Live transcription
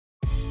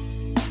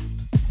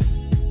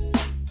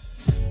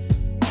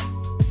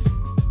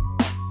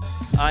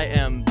I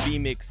am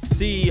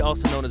B-Mix-C,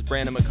 also known as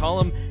Brandon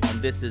McCollum,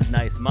 and this is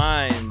Nice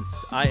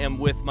Minds. I am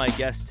with my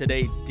guest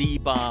today,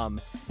 D-Bomb.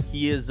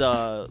 He is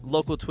a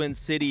local Twin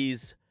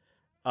Cities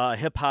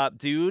hip-hop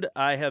dude.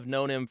 I have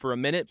known him for a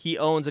minute. He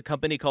owns a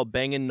company called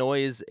Bangin'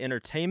 Noise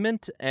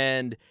Entertainment,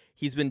 and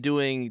he's been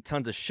doing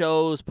tons of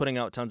shows, putting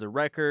out tons of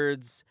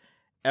records,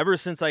 ever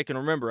since I can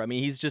remember. I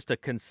mean, he's just a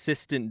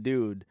consistent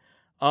dude.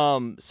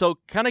 So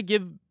kind of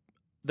give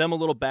them a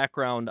little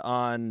background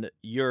on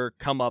your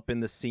come up in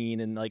the scene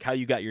and like how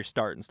you got your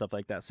start and stuff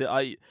like that. So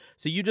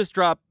you just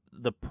dropped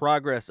the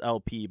Progress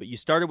LP, but you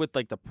started with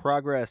like the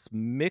Progress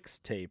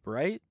mixtape,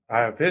 right?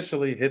 I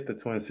officially hit the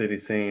Twin City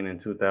scene in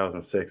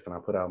 2006 and I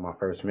put out my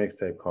first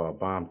mixtape called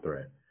Bomb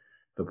Threat.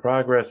 The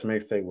Progress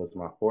mixtape was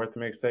my fourth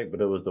mixtape, but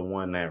it was the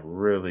one that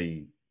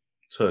really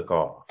took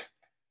off.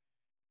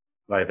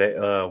 Like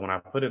when I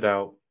put it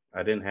out,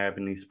 I didn't have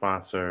any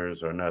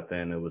sponsors or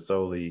nothing. It was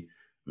solely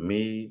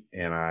me,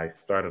 and I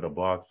started a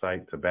blog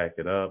site to back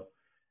it up.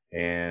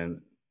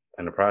 And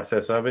in the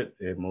process of it,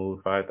 it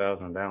moved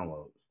 5,000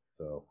 downloads.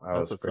 So I That's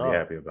was what's pretty up.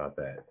 happy about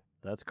that.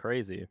 That's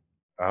crazy.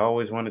 I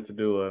always wanted to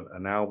do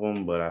an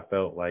album, but I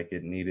felt like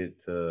it needed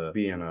to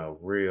be in a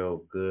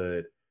real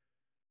good,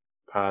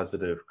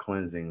 positive,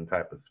 cleansing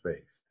type of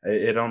space.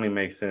 It only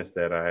makes sense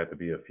that I had to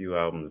be a few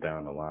albums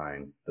down the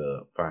line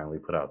to finally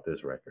put out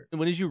this record.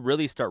 When did you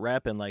really start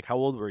rapping? Like, how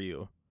old were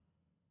you?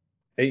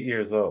 8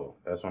 years old.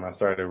 That's when I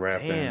started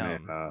rapping,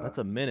 and Damn, that's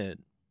a minute.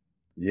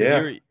 Because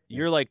yeah,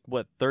 you're like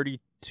what,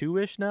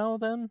 32-ish now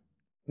then?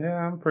 yeah,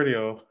 I'm pretty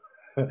old.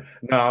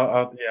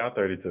 No, yeah, I'm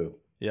 32.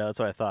 Yeah, that's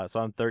what I thought.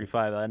 So I'm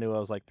 35. I knew I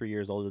was like 3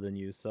 years older than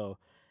you. So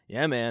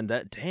yeah, man,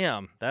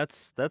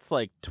 that's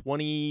like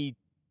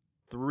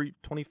 23,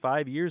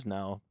 25 years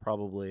now,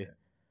 probably.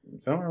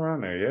 Somewhere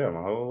around there, yeah,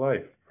 my whole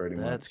life, pretty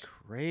That's much.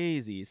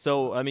 crazy.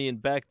 So I mean,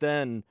 back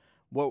then,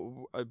 what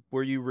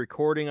were you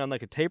recording on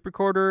like a tape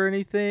recorder or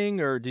anything,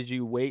 or did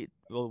you wait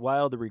a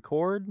while to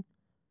record?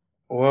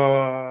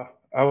 Well,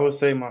 I would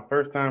say my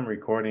first time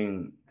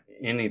recording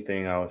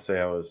anything, I would say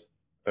I was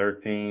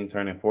 13,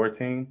 turning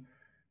 14.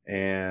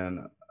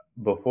 And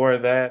before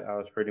that, I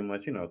was pretty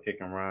much,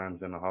 kicking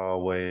rhymes in the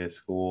hallway at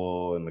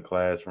school, in the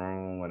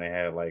classroom when they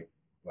had like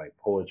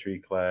poetry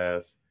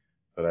class.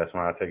 So that's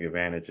when I take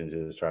advantage and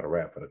just try to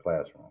rap for the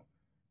classroom.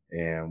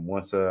 And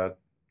once I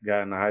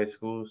got into high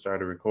school,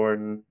 started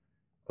recording,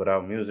 put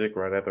out music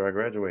right after I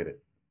graduated.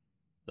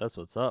 That's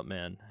what's up,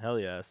 man. Hell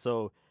yeah.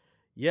 So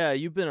yeah,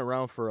 you've been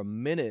around for a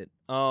minute.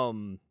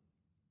 So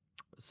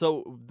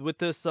with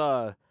this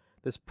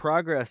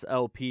Progress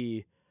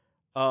LP,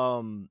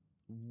 um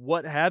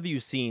what have you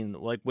seen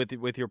like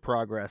with your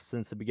progress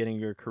since the beginning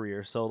of your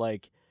career? So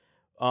like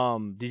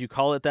did you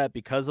call it that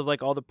because of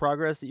like all the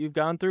progress that you've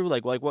gone through?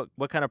 Like what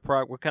kind of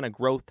what kind of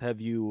growth have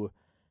you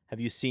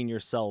seen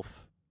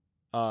yourself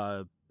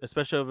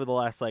especially over the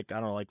last like I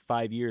don't know like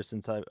 5 years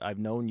since I've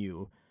known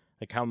you?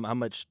 Like how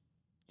much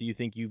do you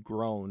think you've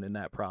grown in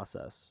that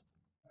process?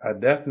 I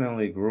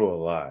definitely grew a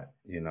lot,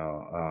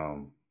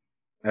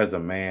 as a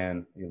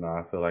man,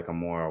 I feel like I'm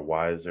more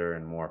wiser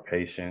and more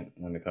patient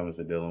when it comes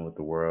to dealing with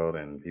the world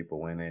and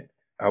people in it.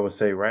 I would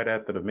say right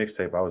after the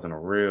mixtape, I was in a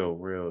real,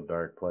 real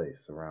dark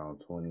place around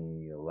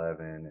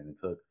 2011, and it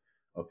took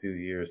a few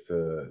years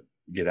to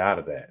get out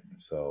of that.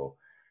 So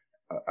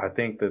I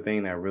think the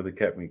thing that really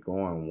kept me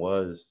going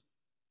was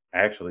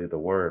actually the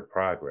word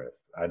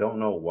progress. I don't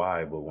know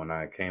why, but when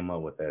I came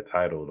up with that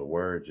title, the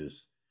word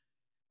just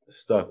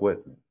stuck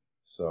with me.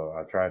 So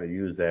I try to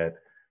use that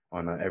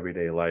on an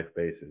everyday life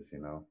basis.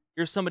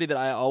 You're somebody that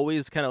I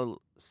always kind of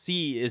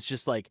see is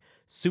just like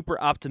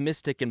super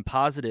optimistic and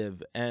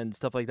positive and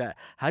stuff like that.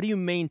 How do you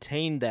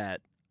maintain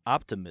that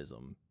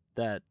optimism,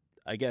 that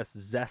I guess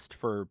zest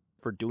for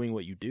doing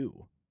what you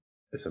do?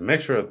 It's a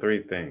mixture of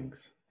three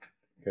things.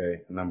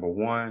 Okay. Number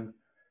one,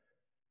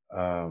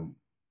 um,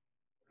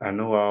 I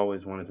knew I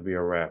always wanted to be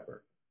a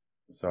rapper.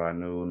 So I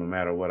knew no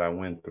matter what I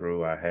went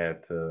through, I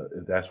had to,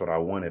 if that's what I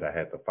wanted, I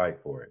had to fight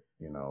for it,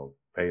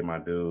 pay my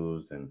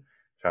dues and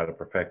try to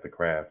perfect the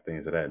craft,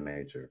 things of that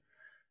nature.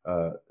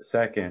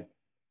 Second,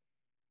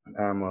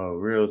 I'm a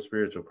real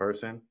spiritual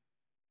person.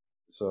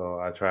 So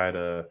I try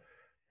to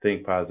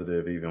think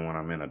positive even when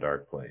I'm in a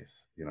dark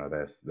place.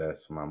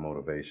 That's my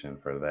motivation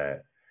for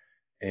that.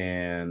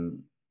 And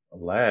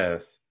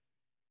last,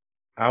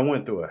 I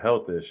went through a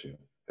health issue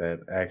that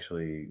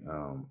actually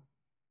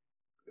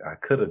I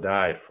could have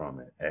died from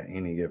it at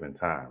any given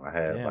time.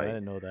 Damn, I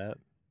didn't know that.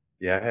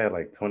 I had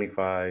like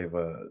 25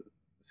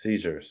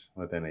 seizures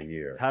within a So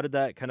year. how did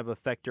that kind of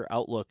affect your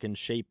outlook and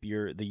shape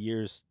the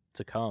years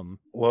to come?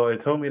 Well,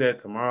 it told me that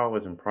tomorrow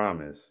wasn't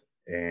promised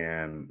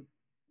and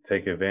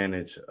take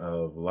advantage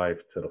of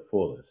life to the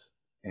fullest.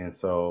 And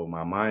so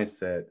my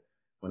mindset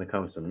when it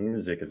comes to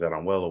music is that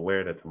I'm well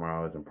aware that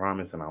tomorrow isn't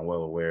promised, and I'm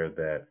well aware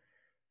that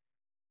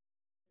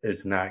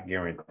it's not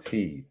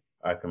guaranteed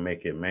I can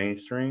make it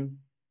mainstream.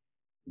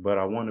 But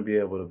I want to be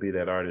able to be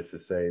that artist to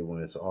say,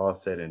 when it's all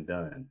said and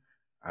done,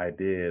 I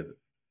did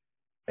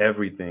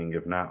everything,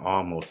 if not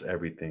almost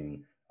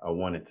everything, I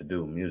wanted to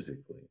do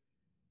musically.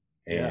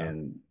 Yeah.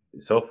 And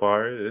so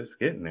far it's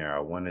getting there. I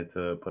wanted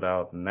to put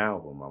out an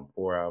album. I'm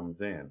 4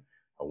 albums in.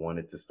 I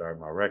wanted to start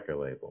my record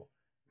label.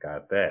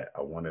 Got that.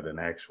 I wanted an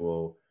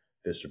actual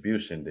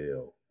distribution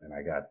deal, and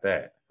I got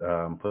that.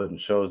 Putting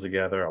shows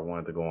together. I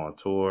wanted to go on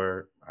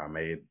tour. I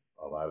made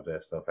a lot of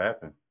that stuff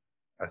happen.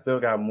 I still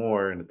got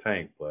more in the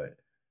tank, but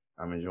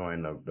I'm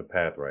enjoying the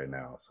path right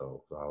now.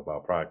 So it's all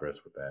about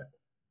progress with that.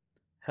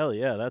 Hell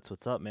yeah, that's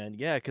what's up, man.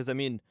 Yeah, because I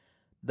mean,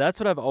 that's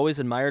what I've always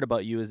admired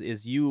about you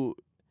is you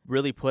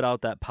really put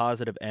out that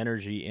positive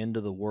energy into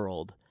the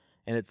world,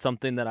 and it's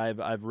something that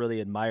I've really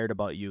admired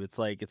about you. It's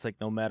like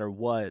no matter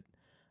what,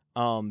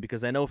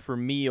 because I know for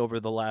me over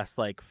the last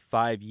like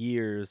 5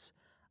 years,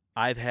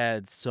 I've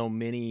had so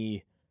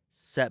many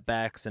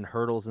setbacks and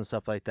hurdles and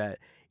stuff like that.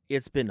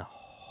 It's been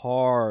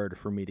hard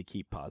for me to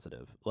keep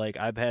positive. Like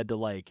I've had to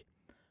like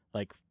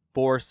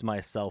force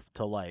myself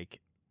to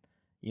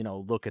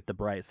look at the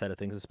bright side of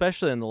things,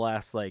 especially in the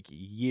last like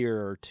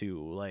year or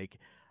two. Like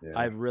Yeah.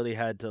 I've really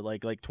had to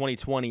like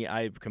 2020,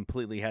 I've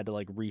completely had to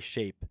like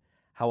reshape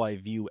how I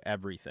view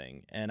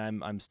everything. And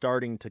I'm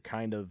starting to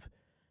kind of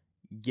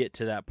get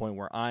to that point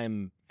where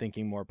I'm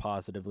thinking more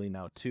positively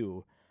now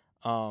too.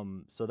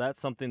 So that's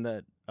something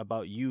that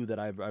about you that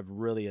I've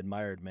really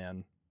admired,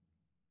 man.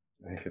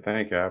 Thank you.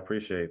 Thank you. I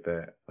appreciate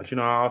that. But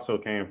I also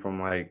came from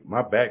like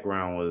my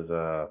background was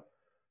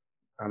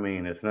I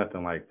mean, it's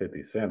nothing like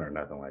 50 Cent or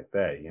nothing like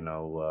that.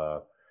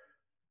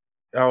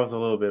 I was a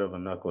little bit of a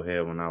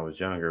knucklehead when I was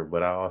younger,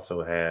 but I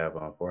also have,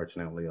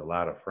 unfortunately, a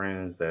lot of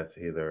friends that's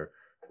either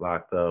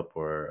locked up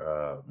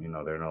or,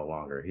 they're no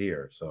longer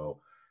here. So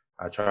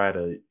I try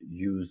to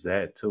use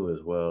that too,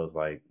 as well as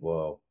like,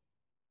 well,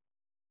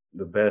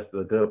 the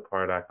good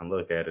part I can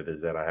look at it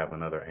is that I have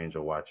another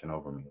angel watching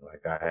over me.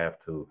 Like I have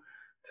to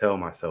tell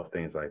myself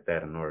things like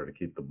that in order to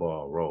keep the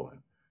ball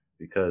rolling.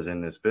 Because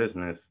in this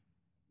business,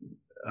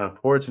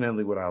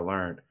 unfortunately, what I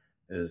learned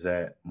is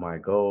that my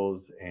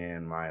goals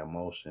and my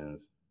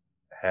emotions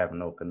have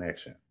no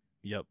connection.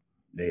 Yep.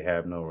 They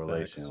have no Facts.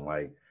 relation.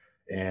 Like,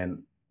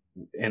 and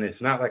and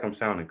it's not like I'm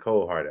sounding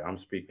cold hearted. I'm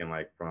speaking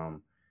like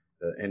from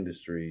the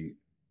industry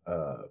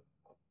uh,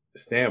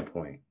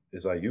 standpoint.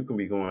 It's like you can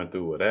be going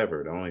through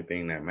whatever. The only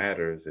thing that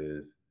matters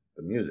is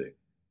the music.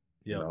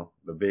 Yep.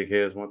 The big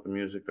heads want the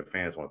music. The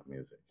fans want the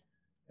music,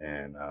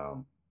 and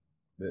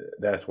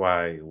that's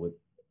why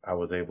I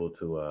was able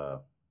to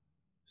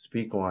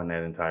speak on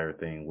that entire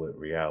thing with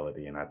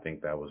reality. And I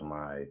think that was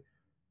my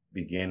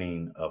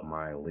beginning of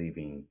my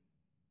leaving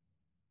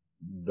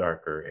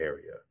darker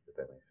area, if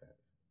that makes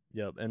sense.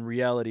 Yep. And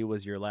Reality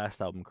was your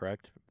last album,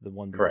 correct? The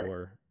one Correct.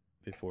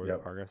 before the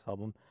Yep. Progress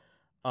album.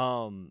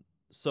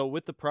 So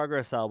with the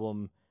Progress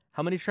album,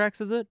 how many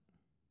tracks is it?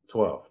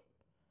 12.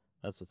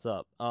 That's what's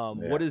up. Yeah.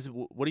 What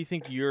do you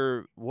think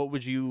what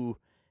would you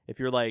if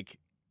you're like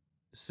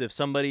if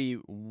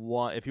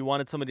if you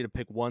wanted somebody to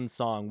pick one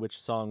song, which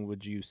song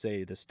would you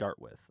say to start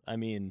with? I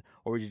mean,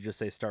 or would you just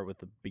say start with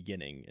the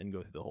beginning and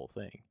go through the whole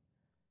thing?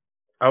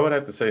 I would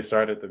have to say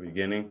start at the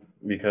beginning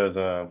because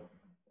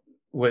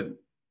with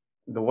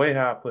the way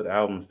how I put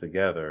albums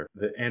together,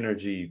 the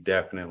energy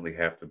definitely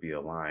have to be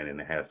aligned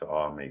and it has to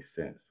all make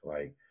sense.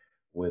 Like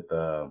with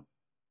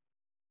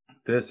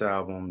this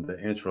album, the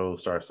intro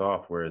starts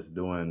off where it's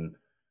doing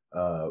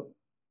uh,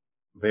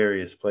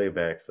 various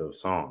playbacks of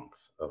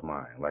songs of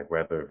mine, like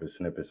whether if it's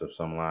snippets of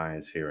some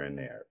lines here and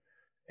there.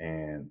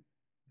 And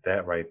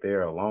that right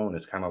there alone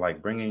is kind of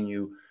like bringing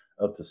you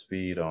up to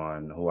speed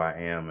on who I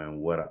am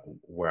and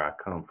where I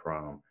come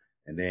from.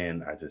 And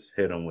then I just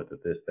hit them with the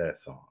this, that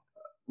song.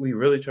 We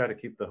really try to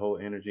keep the whole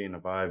energy and the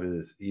vibe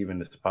as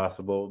even as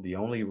possible. The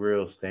only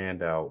real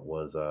standout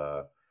was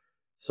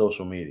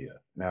social media.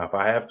 Now, if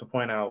I have to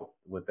point out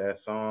with that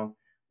song,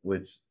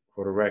 which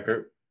for the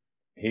record,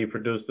 he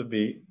produced the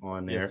beat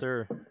on Yes,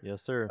 there. sir.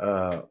 Yes, sir.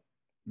 Uh,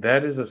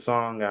 that is a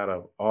song out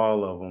of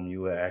all of them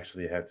you would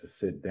actually have to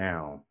sit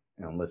down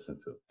and listen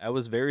to. I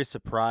was very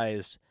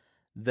surprised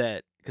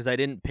that because I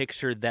didn't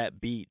picture that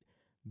beat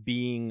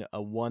being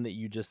a one that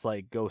you just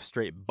like go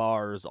straight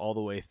bars all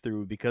the way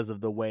through because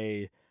of the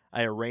way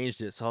I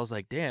arranged it. So I was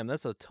like, damn,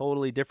 that's a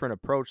totally different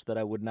approach that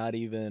I would not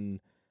even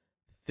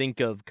think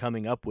of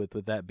coming up with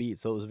that beat.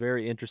 So it was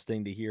very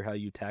interesting to hear how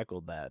you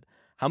tackled that.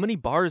 How many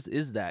bars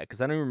is that?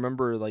 Because I don't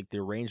remember like the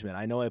arrangement.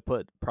 I know I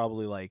put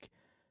probably like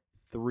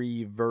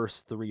three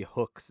verse, three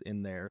hooks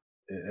in there.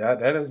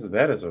 That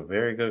is a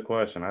very good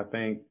question. I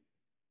think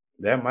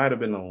that might have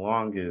been the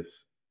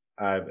longest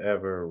I've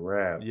ever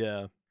rapped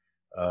Yeah,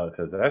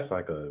 because that's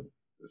like a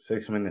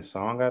 6 minute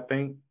song. I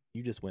think.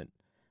 you just went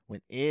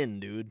in,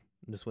 dude.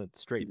 Just went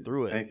straight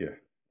through it. Thank you.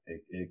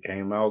 It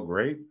came out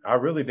great. I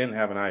really didn't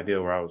have an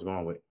idea where I was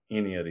going with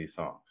any of these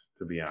songs,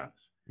 to be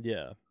honest.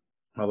 Yeah,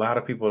 A lot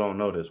of people don't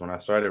know this. When I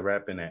started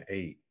rapping at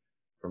 8,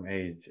 from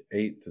age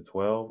 8 to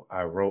 12,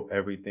 I wrote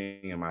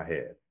everything in my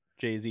head.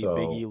 Jay Z,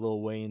 Biggie, So,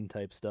 Lil Wayne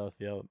type stuff.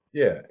 Yep.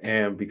 yeah.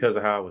 And because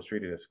of how I was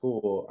treated at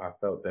school, I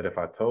felt that if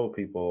I told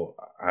people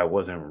I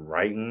wasn't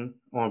writing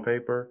on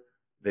paper,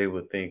 they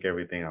would think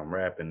everything I'm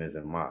rapping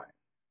isn't mine.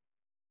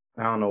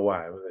 I don't know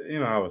why.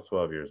 I was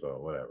 12 years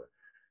old, whatever.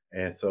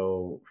 And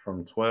so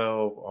from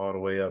 12 all the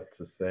way up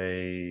to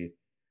say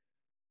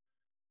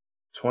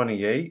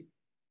 28,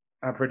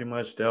 I pretty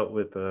much dealt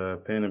with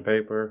pen and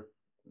paper,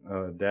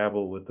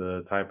 dabbled with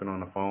the typing on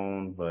the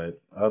phone,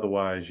 but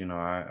otherwise,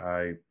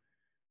 I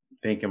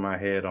think in my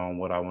head on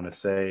what I want to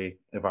say.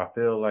 If I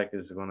feel like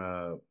it's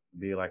gonna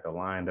be like a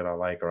line that I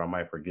like, or I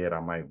might forget, I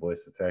might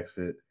voice to text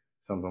it,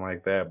 something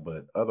like that.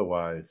 But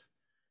otherwise,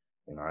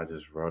 I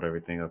just wrote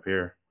everything up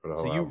here for the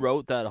So whole you album.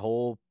 wrote that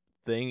whole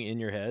thing in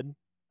your head?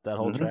 That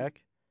whole Hmm.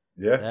 track?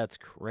 Yeah. That's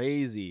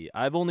crazy.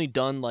 I've only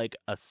done like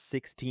a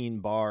 16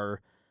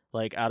 bar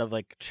like out of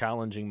like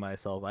challenging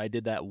myself. I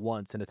did that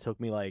once and it took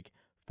me like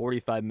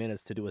 45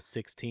 minutes to do a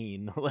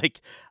 16.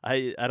 Like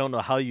I don't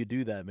know how you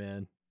do that,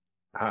 man.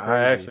 It's I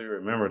crazy. actually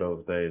remember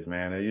those days,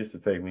 man. It used to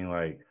take me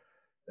like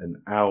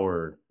an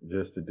hour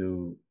just to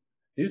do.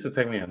 It used to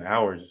take me an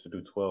hour just to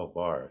do 12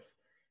 bars.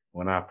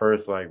 When I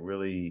first like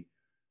really,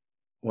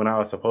 when I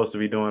was supposed to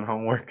be doing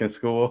homework in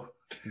school,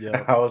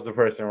 Yep. I was the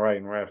person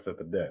writing raps at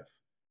the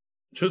desk.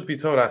 Truth be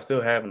told, I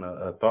still have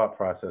a thought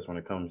process when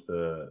it comes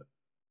to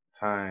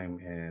time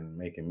and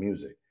making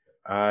music.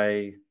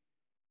 I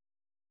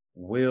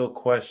will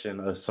question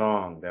a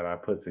song that I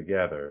put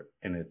together,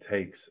 and it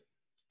takes,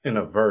 in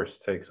a verse,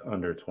 takes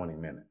under 20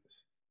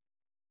 minutes,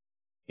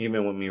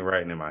 even with me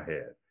writing in my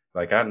head.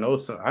 Like I know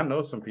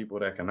some people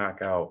that can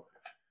knock out,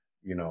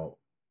 you know,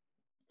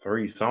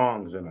 3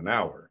 songs in an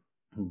hour.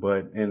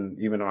 And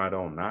even though I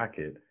don't knock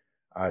it,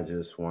 I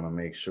just want to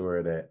make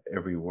sure that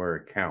every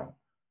word count,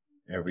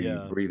 every Yeah.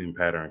 breathing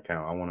pattern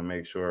count. I want to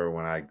make sure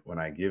when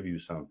I give you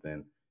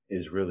something,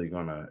 it's really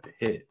gonna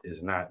hit.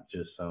 It's not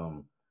just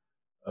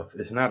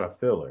it's not a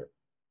filler.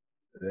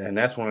 And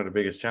that's one of the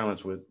biggest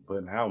challenges with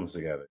putting albums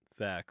together.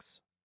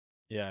 Facts.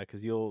 Yeah,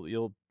 cuz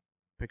you'll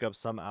pick up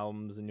some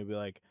albums and you'll be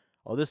like,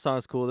 "Oh, this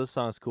song's cool,"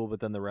 but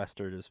then the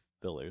rest are just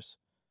fillers.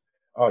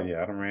 Oh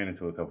yeah, I done ran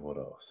into a couple of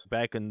those.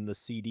 Back in the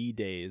CD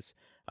days,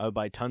 I would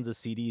buy tons of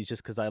CDs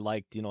just because I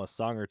liked, a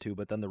song or two,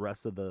 but then the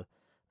rest of the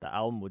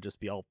album would just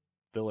be all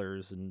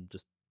fillers and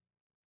just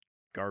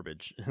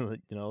garbage,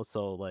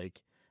 So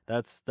like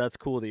that's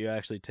cool that you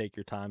actually take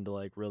your time to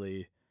like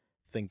really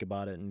think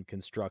about it and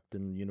construct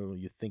and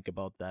you think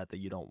about that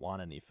you don't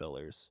want any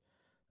fillers.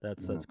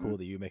 That's Hmm. cool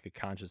that you make a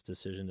conscious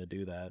decision to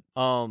do that.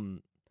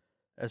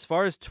 As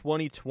far as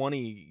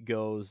 2020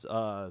 goes,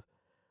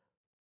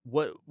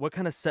 what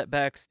kind of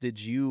setbacks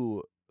did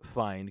you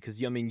find?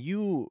 Because I mean,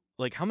 you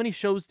like how many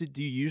shows did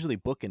you usually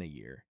book in a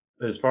year?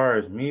 As far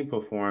as me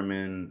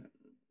performing,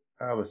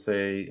 I would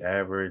say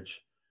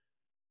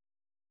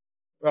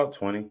about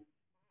 20.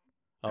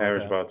 Oh,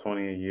 Average okay. about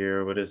 20 a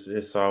year, but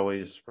it's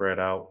always spread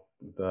out.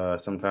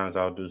 Sometimes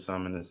I'll do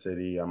some in the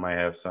city. I might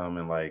have some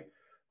in like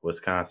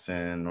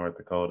Wisconsin, North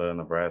Dakota,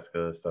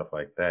 Nebraska, stuff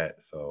like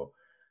that. So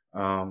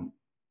um,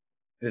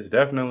 it's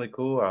definitely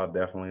cool. I'll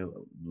definitely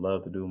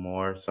love to do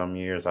more. Some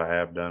years I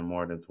have done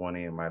more than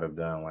 20. I might have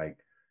done like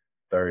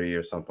 30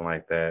 or something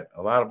like that.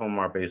 A lot of them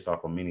are based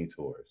off of mini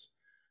tours.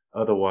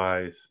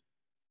 Otherwise,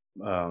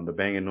 the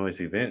Bang& and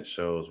Noise event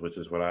shows, which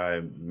is what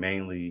I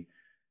mainly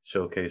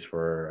showcase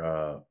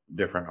for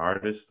different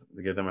artists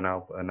to give them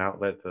an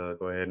outlet to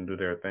go ahead and do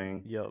their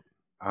thing. Yep.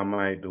 I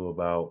might do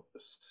about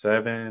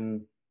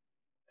 7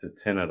 to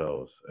 10 of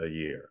those a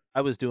year.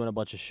 I was doing a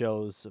bunch of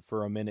shows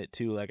for a minute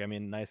too. Like, I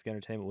mean, Nice Guy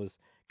Entertainment was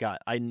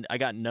I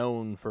got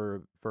known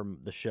for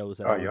the shows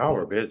that I Oh, would y'all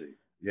were book. busy.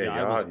 Yeah,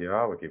 Yeah, I was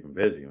y'all were keeping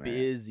busy,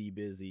 man.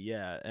 busy.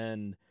 Yeah,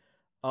 and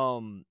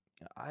um,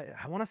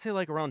 I want to say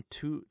like around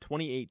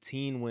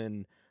 2018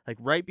 when like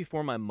right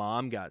before my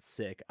mom got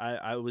sick,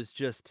 I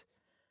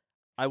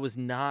was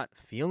not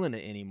feeling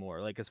it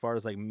anymore. Like as far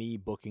as like me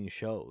booking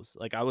shows,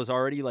 like I was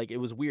already like it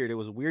was weird. It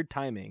was weird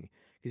timing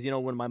because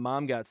when my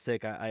mom got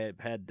sick, I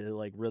had to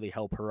like really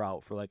help her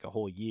out for like a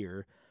whole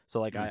year. So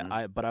like Hmm.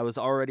 but I was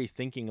already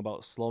thinking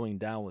about slowing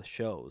down with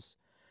shows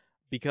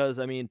because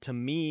I mean to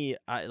me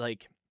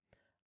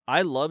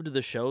I loved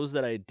the shows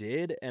that I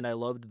did and I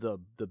loved the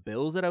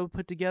bills that I would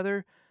put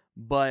together,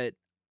 but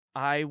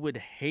I would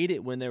hate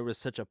it when there was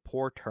such a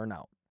poor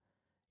turnout.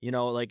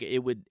 Like it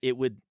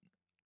would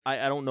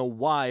I don't know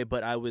why,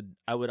 but I would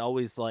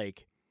always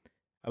like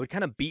I would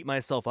kind of beat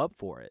myself up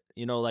for it.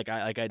 Like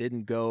I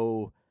didn't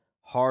go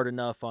hard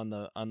enough on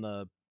the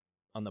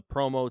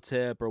promo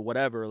tip or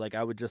whatever. Like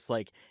I would just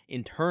like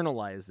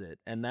internalize it.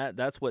 And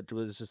that's what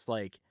was just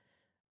like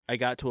I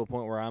got to a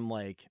point where I'm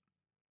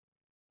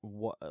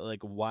what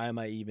like why am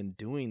I even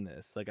doing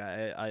this? Like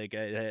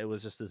it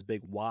was just this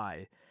big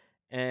why.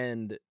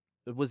 And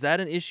was that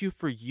an issue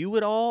for you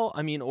at all?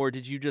 I mean, or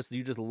did you just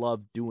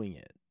love doing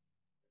it?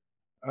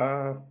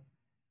 Uh,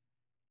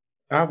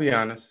 I'll be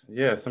honest.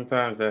 Yeah,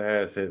 sometimes that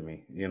has hit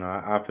me.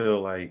 I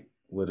feel like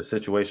with a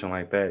situation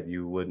like that,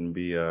 you wouldn't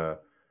be either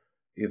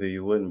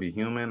you wouldn't be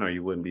human or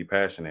you wouldn't be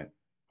passionate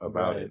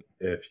about Right. it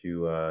if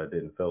you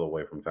didn't feel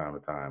away from time to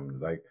time.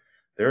 Like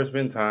there's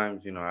been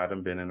times, I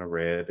done been in the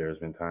red. There's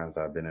been times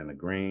I've been in the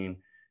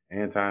green,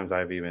 and times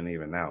I've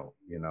even out.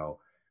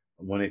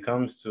 When it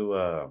comes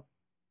to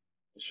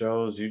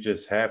shows, you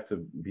just have to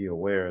be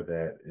aware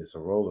that it's a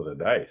roll of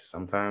the dice.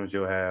 Sometimes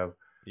you'll have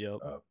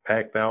Yep. a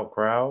packed out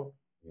crowd.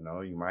 You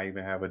know, you might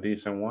even have a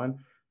decent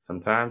one.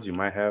 Sometimes you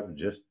might have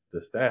just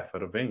the staff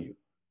of the venue.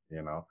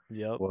 You know,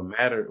 Yep. what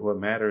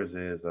matters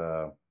is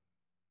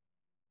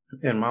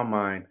in my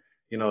mind,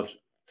 you know,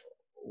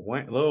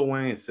 Lil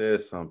Wayne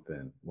says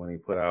something when he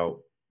put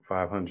out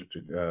 500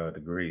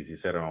 Degrees. He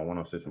said it on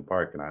 106 in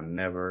Park, and I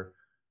never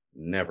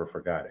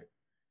forgot it.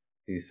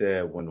 He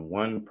said, when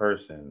one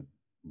person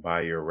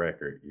buy your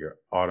record, you're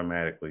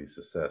automatically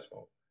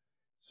successful.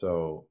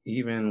 So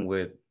even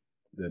with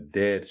the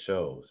dead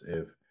shows,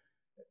 if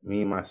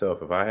me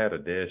myself, if I had a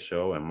dead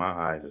show in my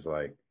eyes, it's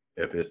like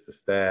if it's the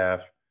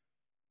staff,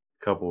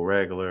 couple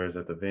regulars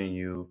at the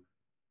venue,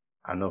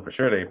 I know for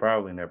sure they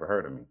probably never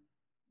heard of me.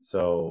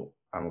 So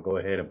I'm gonna go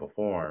ahead and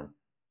perform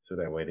so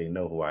that way they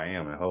know who I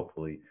am, and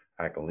hopefully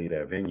I can leave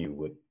that venue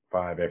with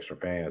five extra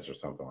fans or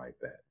something like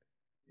that.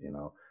 You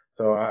know.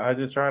 So I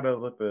just try to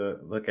look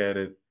at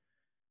it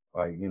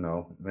like, you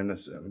know,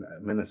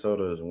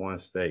 Minnesota is one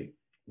state.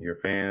 Your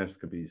fans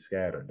could be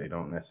scattered. They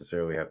don't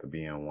necessarily have to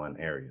be in one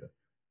area.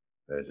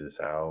 That's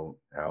just how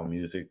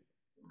music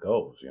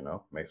goes, you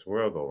know, makes the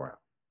world go round.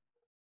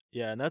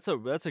 Yeah, and that's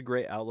a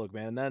great outlook,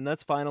 man. And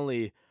that's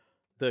finally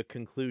the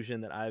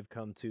conclusion that I've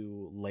come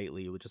to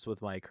lately, just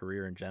with my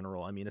career in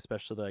general. I mean,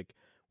 especially like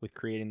with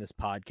creating this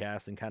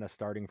podcast and kind of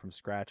starting from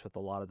scratch with a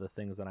lot of the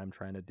things that I'm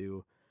trying to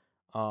do.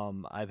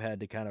 I've had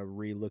to kind of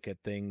relook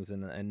at things,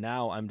 and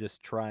now I'm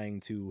just trying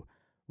to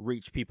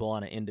reach people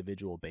on an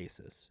individual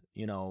basis.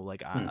 You know,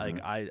 like Hmm.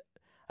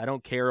 I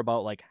don't care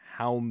about like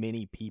how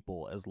many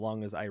people as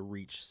long as I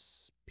reach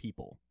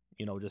people.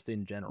 You know, just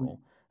in general.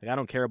 Like I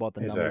don't care about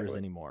the numbers Exactly.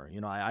 anymore.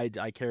 You know,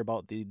 I care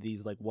about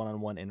these like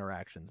one-on-one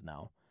interactions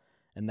now,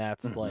 and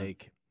that's Hmm.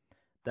 like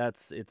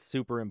it's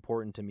super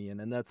important to me,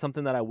 and that's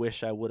something that I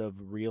wish I would have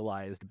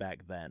realized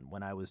back then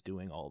when I was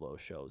doing all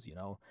those shows, you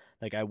know.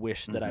 Like I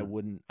wish that Hmm.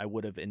 I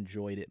would have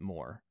enjoyed it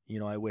more. You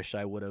know, I wish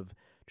I would have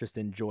just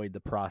enjoyed the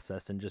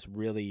process and just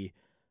really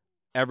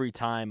every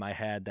time I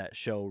had that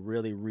show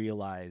really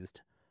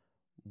realized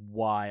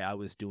why I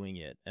was doing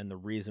it, and the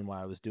reason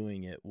why I was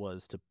doing it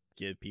was to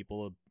give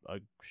people a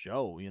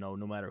show, you know,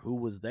 no matter who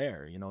was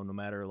there, you know, no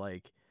matter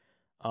like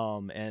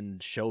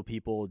and show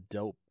people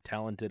dope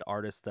talented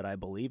artists that I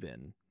believe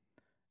in.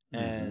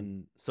 Hmm.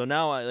 And so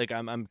now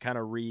I'm kind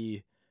of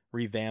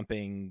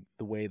revamping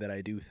the way that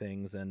I do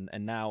things, and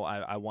now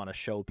I want to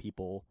show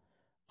people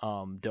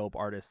dope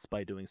artists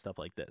by doing stuff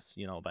like this,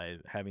 you know, by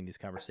having these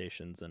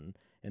conversations and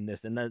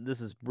that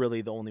this is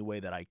really the only way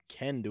that I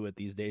can do it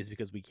these days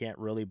because we can't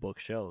really book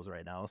shows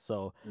right now.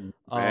 So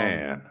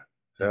um Man,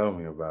 tell it's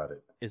me about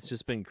it. it's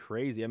just been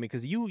crazy. I mean,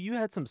 cuz you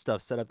had some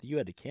stuff set up that you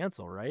had to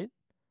cancel, right?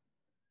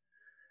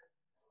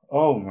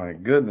 Oh my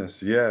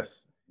goodness,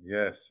 yes,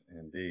 yes,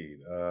 indeed.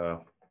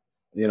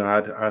 You know,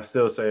 I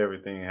still say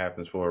everything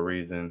happens for a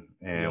reason,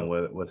 and Yep.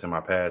 what's in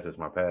my past is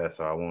my past.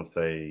 So I won't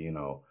say, you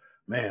know,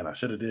 man, I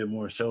should have did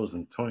more shows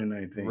in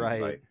 2019. Right.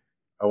 Like,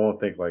 I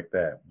won't think like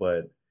that.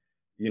 But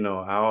you know,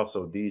 I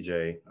also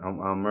DJ.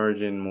 I'm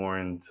merging more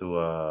into.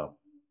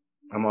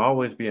 I'm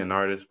always be an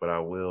artist, but I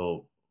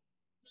will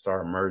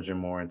start merging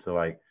more into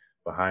like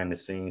behind the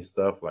scenes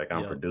stuff. Like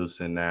I'm Yep.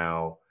 producing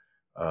now,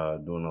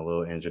 doing a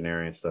little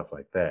engineering stuff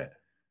like that.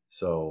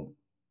 So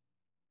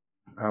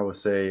I would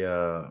say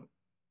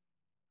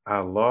I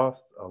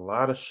lost a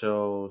lot of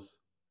shows,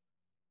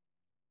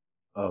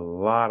 a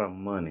lot of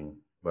money,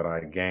 but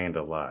I gained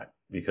a lot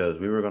because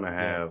we were gonna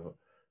Yep. have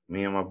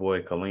me and my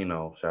boy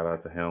Kalino, shout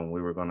out to him.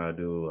 We were gonna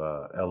do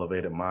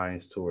Elevated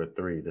Minds Tour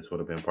 3. This would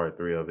have been part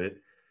 3 of it.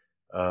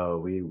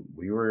 We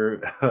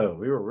were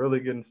we were really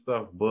getting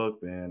stuff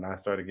booked, and I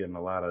started getting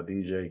a lot of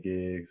DJ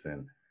gigs,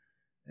 and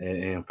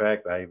in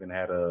fact, I even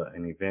had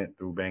an event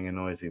through Banging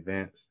Noise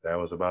Events that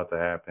was about to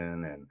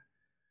happen, and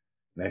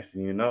next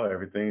thing you know,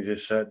 everything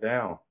just shut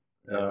down.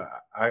 Uh, Yep.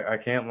 I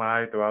can't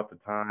lie. Throughout the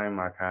time,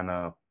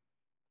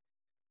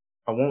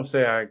 I won't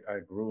say I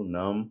grew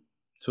numb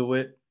to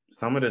it.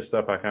 Some of this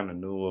stuff I kind of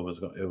knew it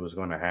was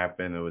going to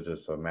happen. It was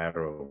just a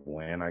matter of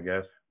when, I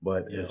guess.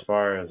 But as Yep.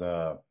 far as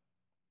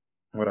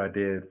what I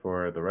did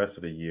for the rest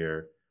of the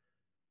year,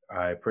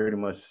 I pretty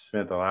much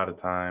spent a lot of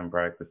time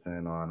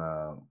practicing on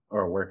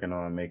or working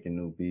on making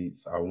new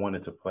beats. I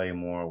wanted to play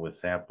more with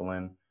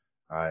sampling.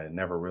 I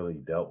never really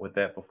dealt with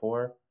that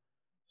before.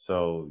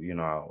 So, you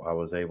know, I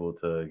was able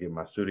to get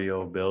my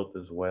studio built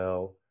as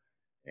well,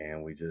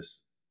 and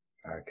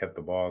I kept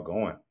the ball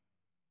going.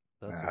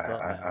 That's what's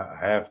up, man. I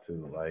have to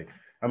like,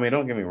 I mean,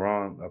 don't get me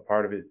wrong. A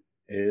part of it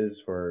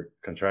is for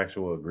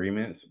contractual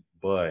agreements,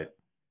 but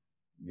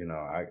you know,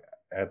 I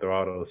after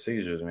all those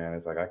seizures, man,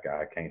 it's like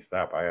I can't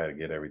stop. I got to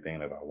get everything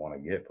that I want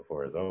to get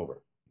before it's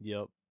over.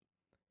 Yep.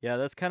 Yeah,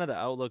 that's kind of the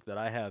outlook that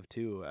I have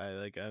too.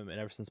 And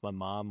ever since my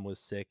mom was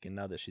sick and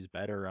now that she's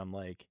better, I'm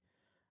like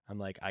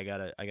I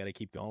gotta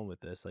keep going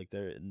with this. Like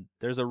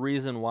there's a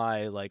reason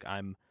why like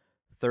I'm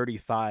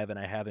 35 and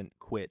I haven't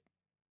quit.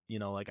 You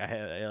know, like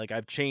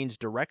I've changed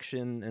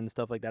direction and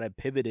stuff like that. I've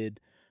pivoted,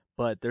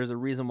 but there's a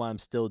reason why I'm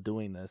still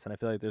doing this, and I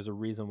feel like there's a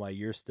reason why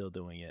you're still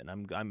doing it, and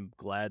I'm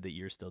glad that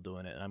you're still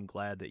doing it, and I'm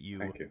glad that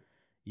Thank you.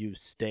 you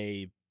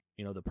stay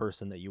the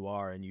person that you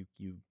are, and you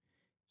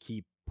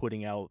keep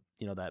putting out,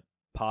 that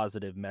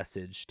positive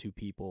message to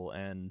people.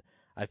 And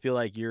I feel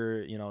like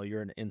you're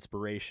an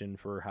inspiration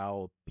for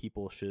how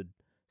people should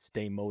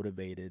stay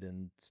motivated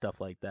and stuff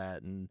like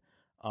that. And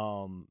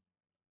um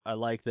I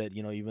like that,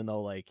 even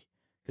though, like,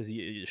 because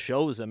it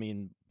shows, I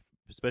mean,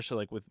 especially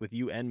like with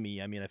you and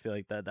me, I mean, I feel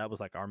like that was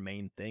like our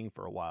main thing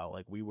for a while.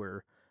 Like, we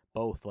were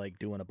both like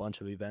doing a bunch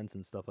of events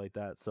and stuff like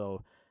that.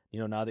 So,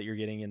 now that you're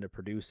getting into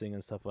producing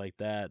and stuff like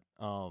that,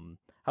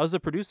 how's the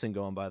producing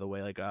going, by the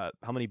way? Like,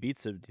 how many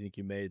beats do you think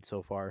you made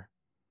so far?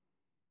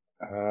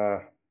 Uh,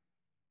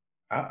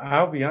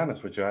 I'll be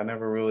honest with you. I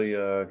never really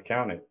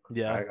counted.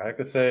 Yeah. I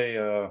could say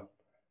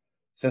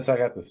since I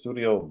got the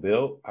studio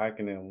built, I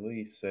can at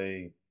least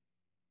say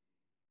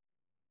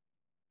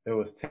there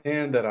was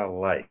 10 that I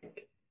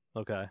like.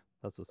 Okay.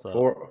 That's what's up.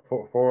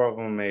 Four of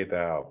them made the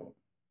album.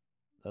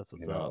 That's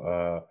what's You know,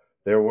 up.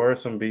 there were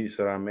some beats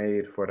that I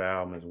made for the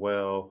album as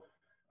well.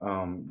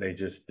 They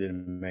just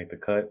didn't make the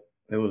cut.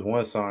 There was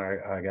one song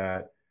I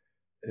got.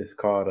 It's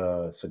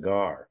called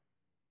 "Cigar,"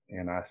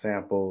 and I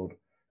sampled.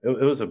 It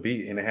was a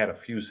beat, and it had a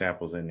few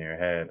samples in there. It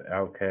had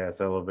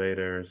Outkast,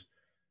 Elevators,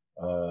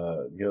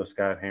 Gil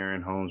Scott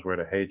Heron, Homes Where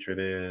the Hatred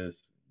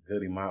Is,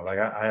 Goody Mob. Like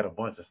I had a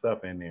bunch of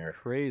stuff in there,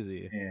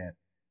 Crazy. and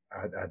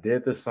I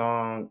did the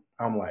song.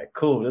 I'm like,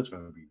 cool, this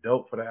gonna be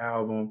dope for the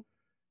album.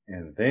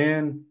 And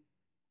then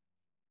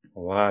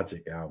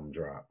Logic album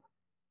drop.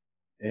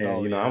 And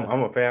Oh I'm, yeah.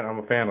 I'm a fan. I'm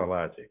a fan of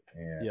Logic.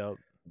 And Yep.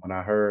 when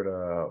I heard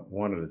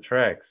one of the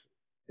tracks,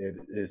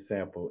 it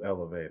sampled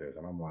Elevators,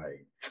 and I'm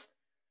like,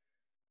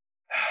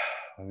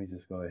 let me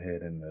just go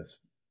ahead and just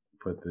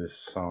put this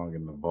song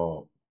in the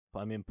vault.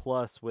 I mean,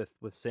 plus with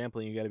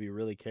sampling, you got to be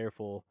really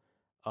careful.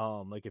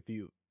 Like, if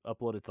you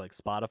upload it to like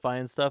Spotify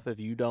and stuff, if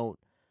you don't,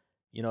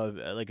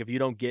 like, if you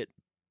don't get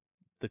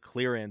the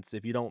clearance,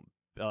 if you don't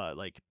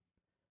like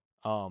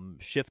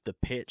shift the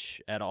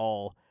pitch at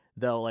all,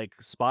 they'll, like,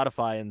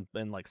 Spotify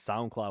and like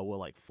SoundCloud will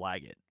like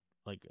flag it,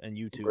 like, and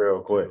YouTube Real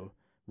will quick. too,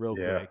 real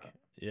Yeah. quick.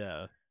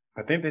 Yeah,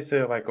 I think they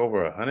said like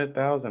over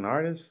 100,000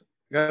 artists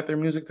got their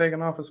music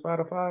taken off of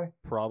Spotify.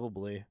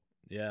 probably.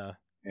 Yeah.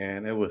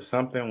 And it was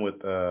something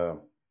with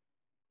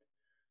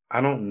I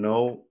don't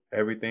know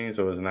everything,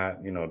 so it's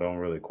not, don't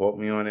really quote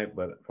me on it,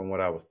 but from what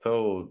I was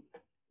told,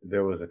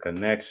 there was a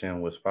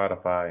connection with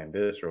Spotify and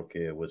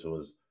DistroKid, which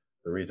was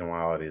the reason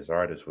why all these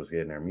artists was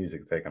getting their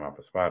music taken off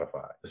of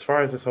Spotify. As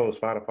far as this whole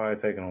Spotify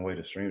taking away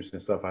the streams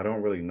and stuff, I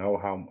don't really know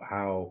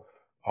how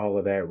all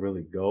of that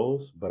really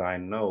goes, but I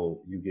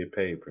know you get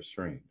paid per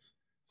streams.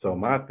 So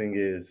Hmm. my thing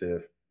is,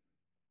 if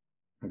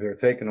they're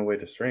taking away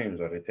the streams,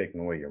 are they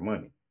taking away your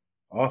money?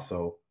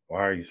 Also,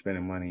 why are you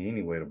spending money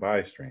anyway to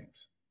buy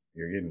streams?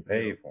 You're getting Yep.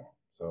 paid for them.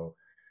 So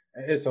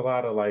it's a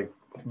lot of like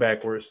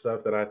backwards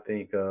stuff that I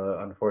think,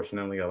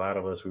 unfortunately, a lot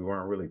of us we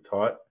weren't really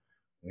taught.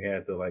 We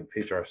had to like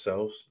teach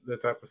ourselves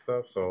that type of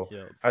stuff. So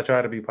Yep. I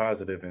try to be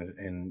positive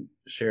and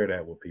share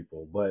that with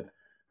people. But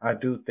I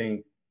do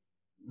think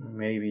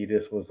maybe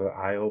this was an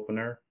eye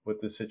opener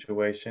with the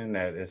situation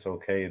that it's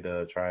okay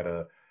to try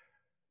to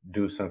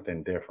do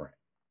something different.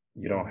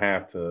 You don't Hmm.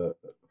 have to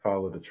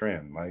follow the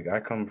trend. Like I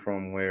come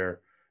from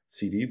where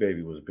CD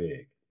Baby was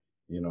big.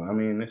 I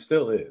mean, it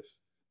still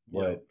is.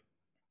 Yep.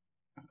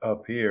 But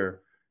up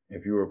here,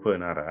 if you were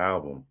putting out an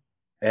album,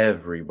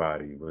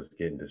 everybody was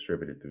getting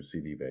distributed through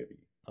CD Baby.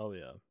 Oh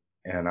yeah.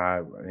 And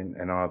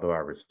although I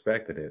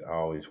respected it, I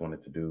always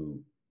wanted to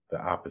do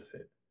the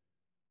opposite.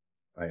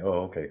 Like,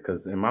 oh, okay,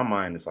 because in my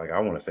mind, it's like I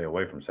want to stay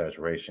away from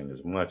saturation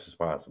as much as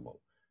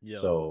possible. Yep.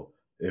 So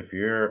if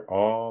you're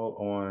all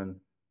on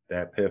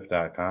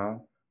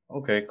thatpiff.com,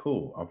 okay,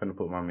 cool. I'm gonna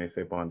put my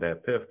mixtape on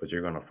that piff, but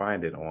you're gonna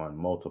find it on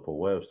multiple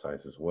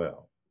websites as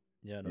well.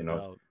 Yeah, no You know,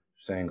 doubt.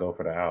 saying go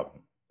for the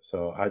album.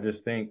 So I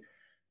just think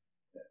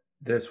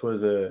this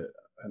was an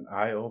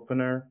eye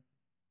opener,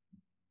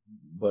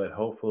 but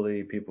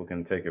hopefully people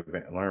can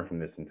learn from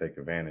this and take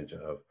advantage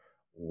of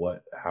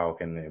how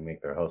can they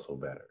make their hustle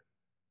better.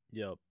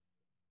 Yep.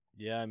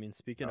 Yeah, I mean,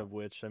 speaking Uh, of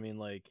which, I mean,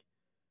 like,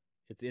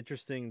 it's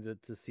interesting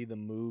to see the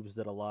moves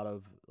that a lot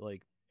of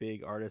like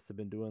big artists have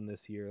been doing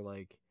this year.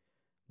 Like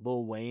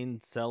Lil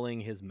Wayne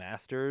selling his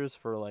masters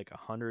for like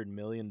 $100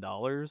 million.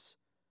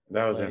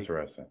 that was Like,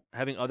 interesting.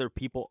 having other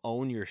people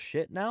own your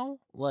shit now.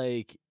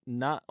 Like,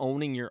 not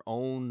owning your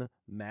own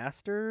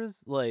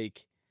masters.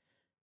 Like,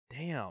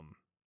 damn.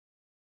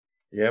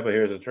 Yeah, but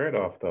here's a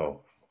trade-off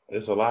though.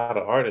 There's a lot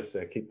of artists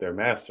that keep their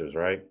masters,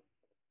 right?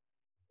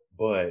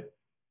 But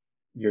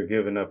you're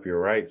giving up your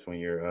rights when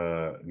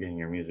you're getting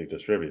your music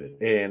distributed.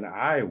 And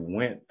I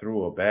went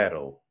through a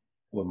battle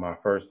with my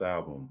first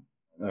album.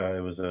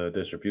 It was a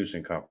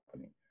distribution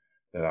company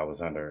that I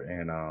was under,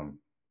 and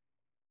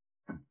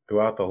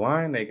throughout the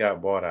line, they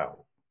got bought out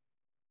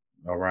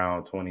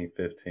around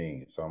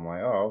 2015. So I'm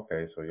like, oh,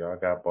 okay, so y'all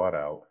got bought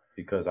out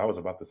because I was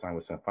about to sign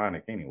with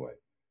Symphonic anyway.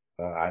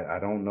 I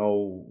don't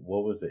know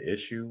what was the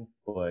issue,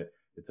 but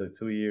it took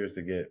 2 years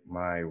to get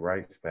my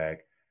rights back,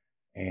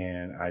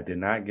 and I did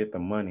not get the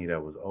money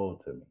that was owed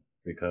to me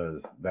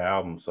because the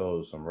album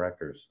sold some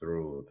records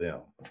through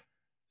them.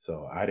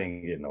 So I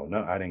didn't get no,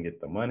 I didn't get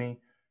the money,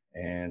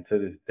 and to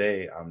this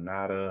day, I'm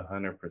not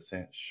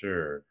 100%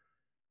 sure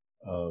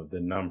of the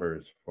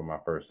numbers for my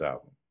first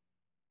album,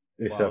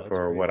 Wow, that's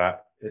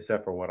crazy.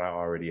 except for what I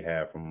already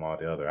have from all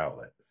the other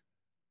outlets.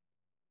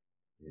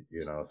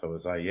 So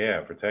it's like,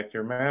 yeah, protect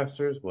your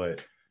masters,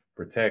 but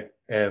protect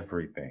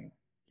everything.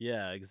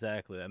 Yeah,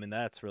 exactly. I mean,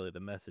 that's really the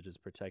message is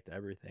protect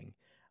everything.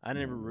 I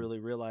never Mhm. really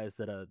realized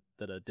that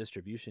a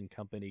distribution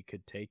company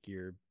could take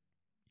your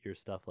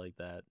stuff like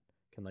that,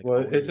 can like Well,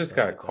 own it your just stuff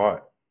got like that.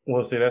 caught.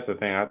 Well, see, that's the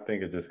thing. I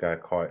think it just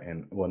got caught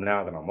in. Well,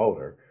 now that I'm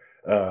older,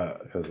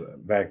 because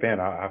back then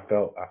I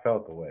felt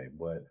the way,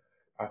 but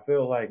I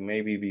feel like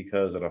maybe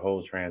because of the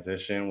whole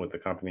transition with the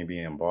company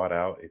being bought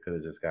out, it could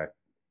have just got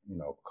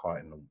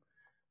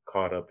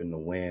caught up in the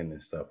wind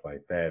and stuff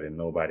like that, and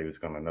nobody was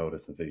going to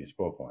notice until you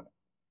spoke on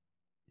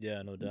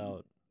Yeah, no it.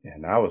 doubt.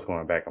 And I was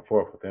going back and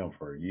forth with them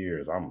for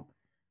years. I'm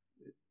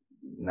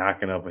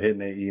knocking up, hitting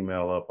their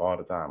email up all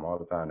the time, all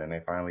the time. And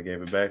they finally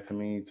gave it back to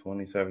me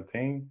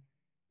 2017.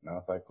 And I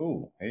was like,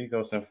 cool, here you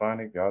go,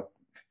 Symphonic. Y'all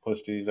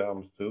push these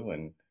albums too,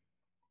 and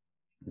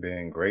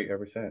been great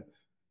ever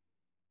since.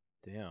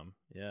 Damn.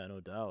 Yeah, no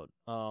doubt.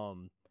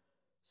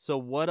 So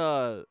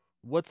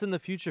what's in the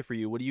future for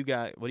you? What do you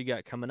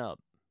got coming up?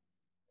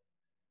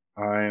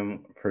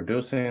 I'm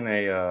producing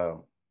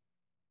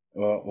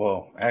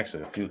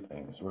actually, a few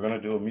things. We're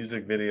gonna do a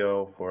music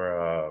video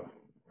for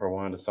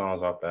one of the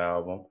songs off the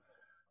album.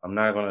 I'm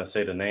not gonna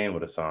say the name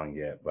of the song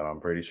yet, but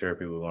I'm pretty sure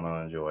people are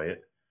gonna enjoy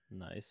it.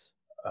 Nice.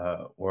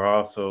 We're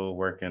also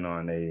working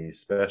on a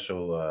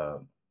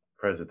special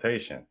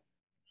presentation.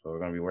 So we're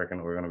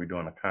gonna be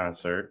doing a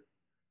concert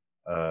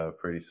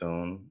pretty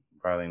soon,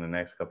 probably in the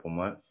next couple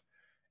months.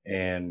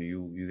 And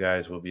you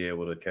guys will be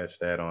able to catch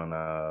that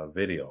on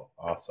video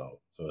also.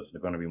 So it's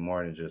going to be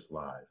more than just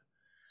live.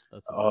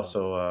 That's what's up.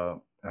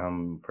 Also,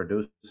 I'm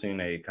producing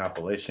a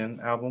compilation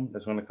album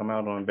that's going to come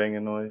out on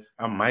Bangin' Noise.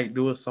 I might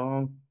do a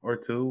song or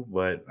two,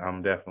 but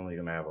I'm definitely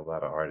going to have a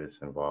lot of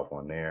artists involved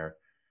on there.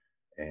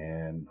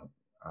 And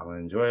I'll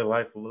enjoy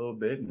life a little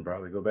bit and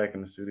probably go back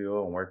in the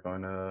studio and work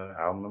on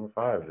album number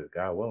 5, if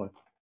God willing.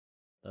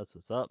 That's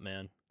what's up,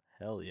 man.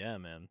 Hell yeah,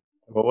 man.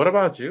 But what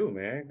about you,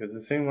 man? Because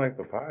it seemed like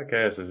the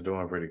podcast is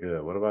doing pretty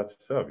good. What about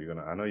yourself?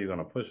 I know you're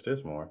gonna push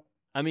this more.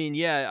 I mean,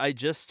 yeah, I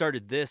just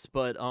started this,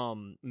 but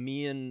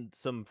me and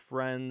some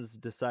friends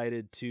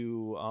decided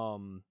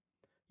to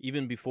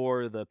even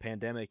before the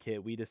pandemic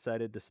hit, we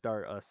decided to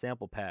start a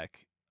sample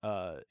pack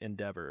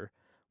endeavor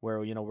where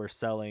we're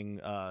selling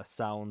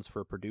sounds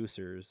for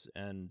producers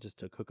and just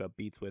to cook up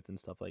beats with and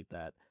stuff like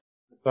that.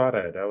 I saw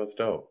that. That was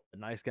dope.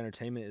 Nice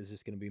Entertainment is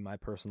just going to be my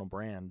personal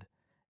brand,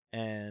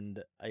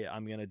 and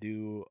I'm going to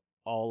do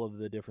all of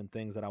the different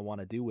things that I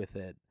want to do with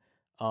it.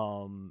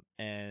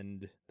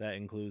 And that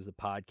includes the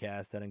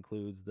podcast, that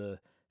includes the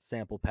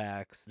sample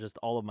packs, just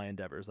all of my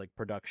endeavors, like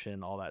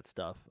production, all that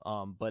stuff.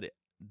 But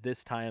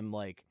this time,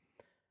 like,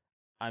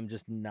 I'm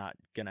just not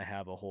gonna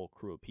have a whole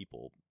crew of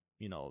people,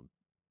 you know,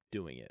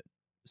 doing it.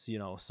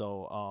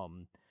 So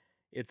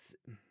it's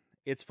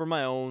it's for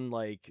my own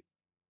like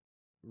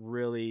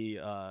really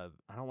I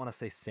don't want to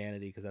say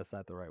sanity because that's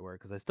not the right word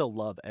because I still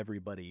love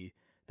everybody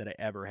that I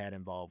ever had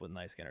involved with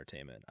Nice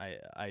Entertainment.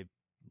 I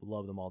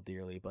love them all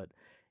dearly, but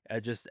I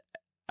just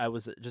I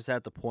was just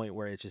at the point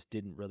where it just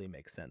didn't really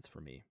make sense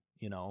for me,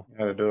 you know. You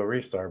gotta do a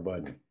restart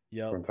button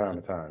Yep, from time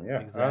to time. Yeah, I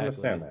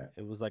understand exactly. that.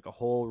 It was like a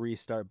whole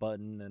restart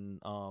button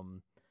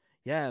and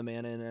yeah,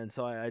 man, and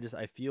so I just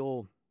I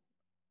feel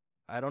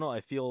I don't know,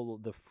 I feel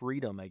the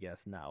freedom I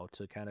guess now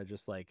to kind of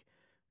just like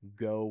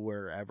go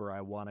wherever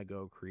I want to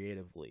go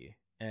creatively.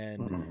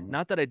 And Hmm.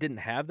 not that I didn't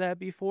have that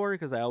before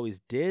because I always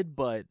did,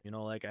 but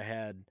like I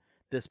had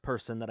this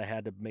person that I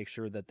had to make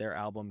sure that their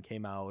album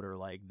came out or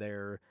like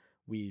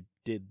we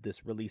did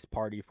this release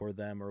party for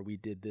them or we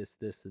did this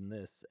and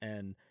this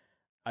and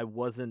I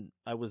was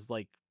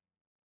like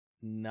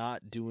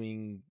not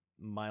doing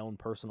my own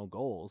personal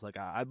goals. Like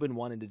I've been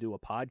wanting to do a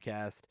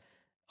podcast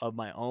of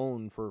my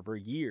own for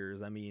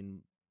years. I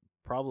mean,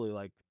 probably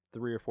like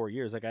 3 or 4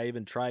 years. Like I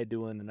even tried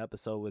doing an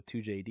episode with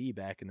 2JD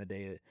back in the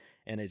day,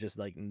 and it just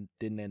like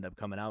didn't end up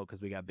coming out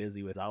because we got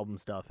busy with album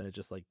stuff, and it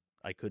just like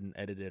I couldn't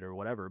edit it or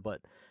whatever.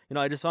 But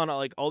I just found out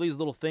like all these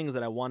little things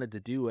that I wanted to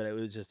do, and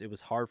it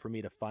was hard for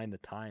me to find the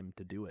time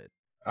to do it.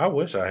 I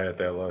wish I had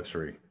that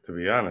luxury, to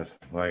be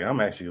honest. Like I'm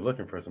actually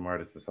looking for some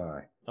artists to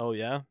sign. Oh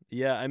yeah,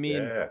 yeah. I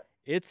mean, Yeah.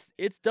 it's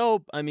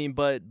dope. I mean,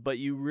 but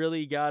you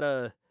really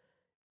gotta.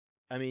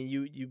 I mean,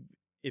 you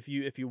if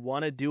you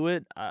want to do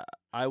it,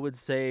 I would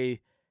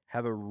say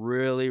have a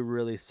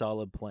really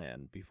solid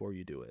plan before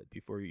you do it.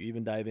 Before you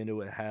even dive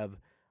into it, have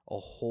a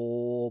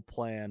whole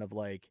plan of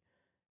like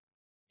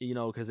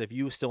because if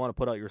you still want to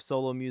put out your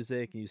solo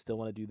music and you still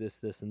want to do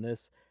this and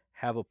this,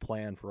 have a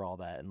plan for all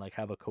that and like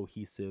have a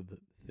cohesive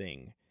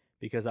thing.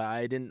 Because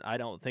I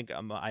don't think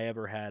I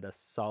ever had a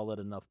solid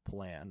enough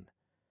plan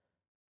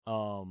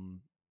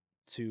um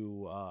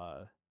to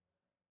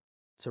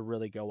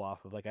really go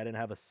off of. Like I didn't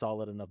have a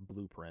solid enough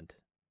blueprint.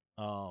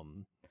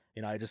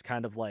 I just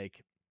kind of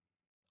like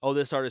oh,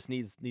 this artist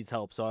needs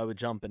help, so I would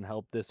jump and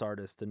help this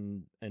artist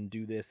and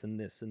do this and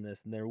this and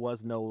this, and there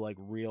was no like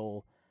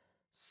real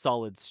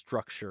solid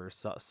structure,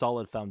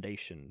 solid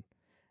foundation.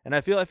 And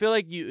I feel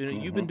like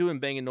you've been Hmm. doing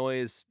Bangin'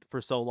 Noise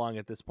for so long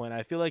at this point.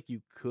 I feel like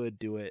you could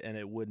do it and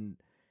it wouldn't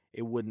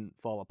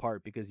fall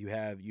apart because you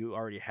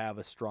already have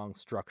a strong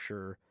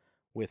structure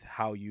with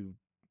how you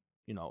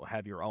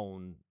have your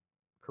own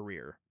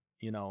career,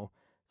 you know.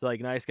 So like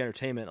Nice Guy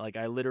Entertainment, like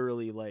I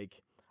literally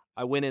like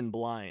I went in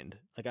blind.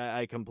 Like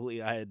I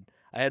completely I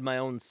had my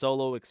own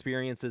solo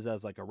experiences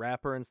as like a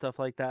rapper and stuff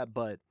like that,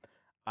 but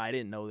I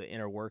didn't know the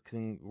inner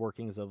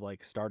workings of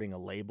like starting a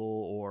label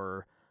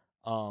or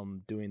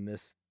doing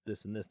this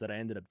and this that I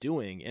ended up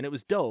doing, and it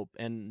was dope.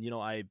 And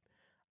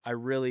I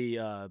really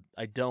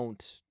I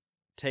don't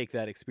take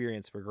that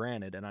experience for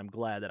granted, and I'm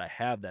glad that I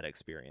have that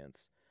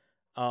experience.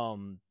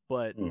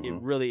 But it Hmm.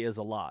 really is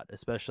a lot,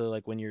 especially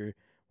like when you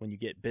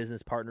get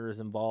business partners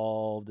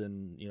involved,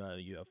 and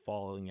you have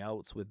falling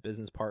outs with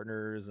business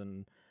partners,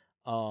 and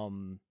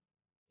um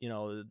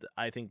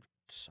I think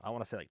I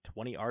want to say like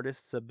 20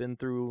 artists have been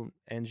through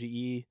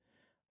NGE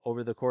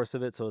over the course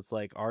of it. So it's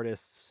like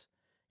artists,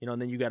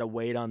 and then you got to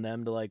wait on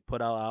them to like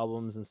put out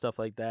albums and stuff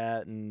like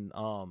that. And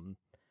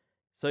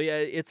so yeah,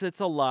 it's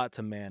a lot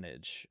to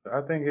manage.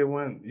 I think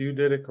you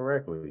did it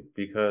correctly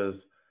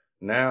because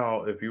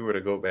now if you were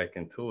to go back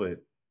into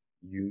it,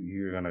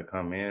 you're gonna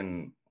come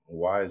in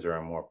wiser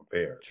and more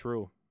prepared.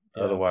 True.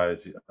 Yeah.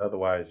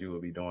 Otherwise you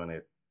would be doing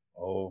it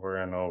over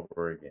and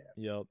over again.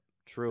 Yep.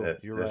 True.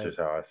 That's You're that's right. just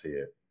how I see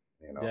it.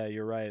 You know. Yeah,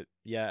 you're right.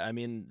 Yeah, I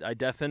mean, I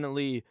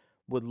definitely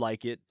would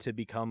like it to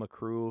become a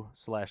crew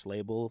slash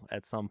label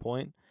at some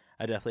point.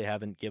 I definitely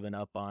haven't given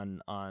up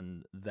on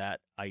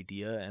that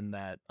idea and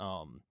that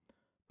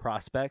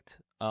prospect.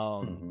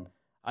 Hmm.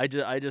 I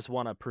just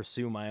want to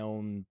pursue my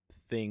own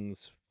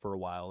things for a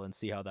while and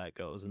see how that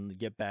goes and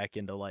get back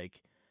into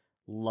like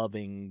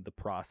loving the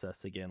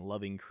process again,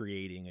 loving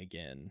creating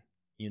again,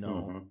 you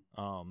know,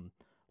 Hmm. um,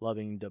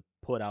 loving to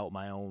put out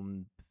my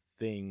own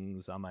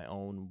things on my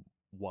own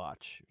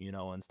watch,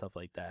 and stuff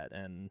like that.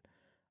 And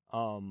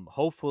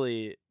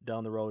hopefully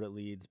down the road it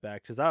leads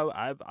back because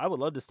I would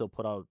love to still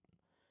put out,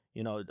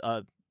 you know,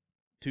 uh,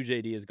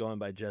 2JD is going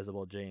by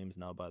Jezebel James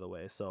now, by the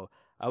way. So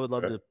I would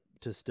love Okay.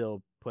 to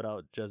still put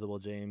out Jezebel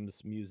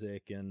James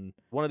music, and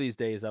one of these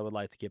days I would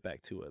like to get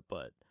back to it.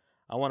 But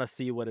I want to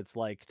see what it's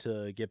like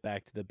to get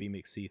back to the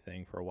BMXC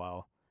thing for a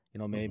while.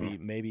 Hmm.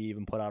 Maybe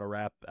even put out a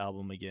rap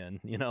album again.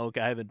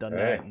 I haven't done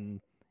that Hey,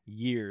 in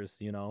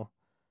years.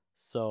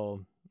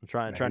 So I'm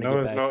trying you to know get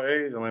there's back. no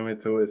age limit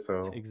to it,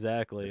 so if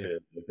Exactly.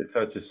 it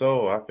touches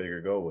soul, I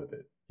figure go with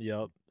it.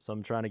 Yep. So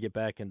I'm trying to get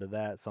back into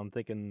that. So I'm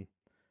thinking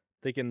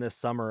this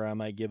summer I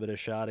might give it a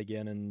shot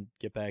again and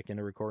get back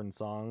into recording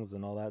songs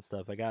and all that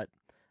stuff. I got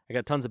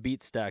tons of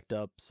beats stacked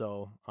up,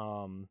 so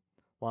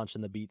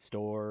launching the beat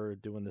store,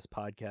 doing this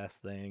podcast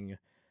thing,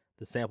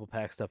 the sample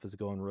pack stuff is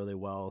going really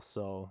well.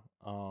 So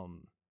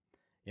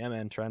yeah,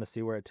 man, trying to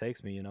see where it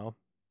takes me.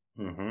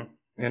 Hmm.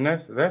 And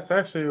that's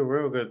actually a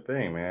real good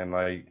thing, man.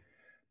 Like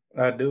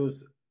I do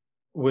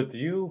with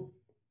you.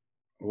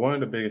 One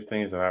of the biggest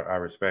things that I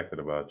respected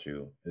about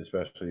you,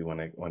 especially when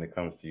it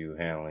comes to you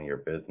handling your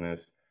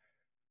business,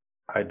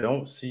 I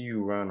don't see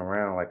you run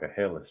around like a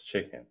headless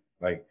chicken.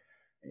 Like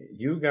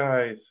you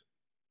guys,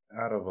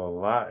 out of a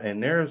lot,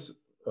 and there's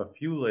a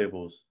few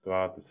labels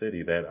throughout the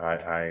city that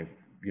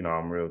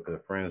I'm real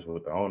good friends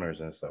with the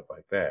owners and stuff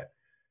like that.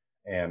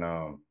 And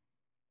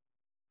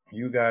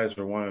you guys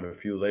are one of the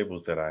few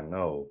labels that I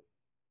know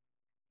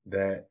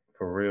that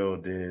for real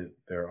did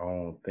their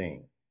own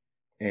thing.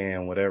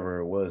 And whatever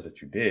it was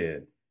that you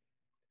did,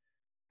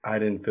 I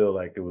didn't feel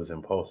like it was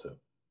impulsive.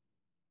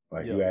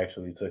 Like you Yep,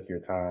 actually took your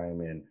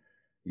time and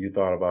you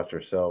thought about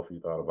yourself, you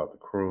thought about the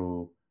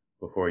crew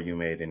before you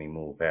made any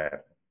move happen.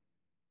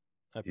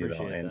 I You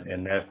know, appreciate and that,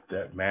 and man. that's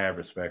that mad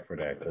respect for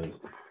that because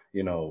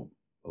you know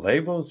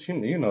labels,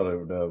 you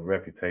know the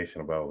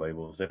reputation about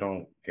labels. They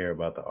don't care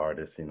about the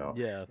artists.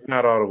 Yeah, It's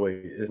not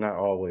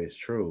always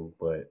true,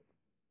 but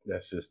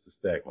that's just the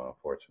stigma,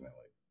 unfortunately.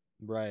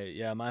 right.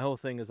 Yeah, my whole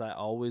thing is I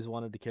always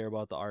wanted to care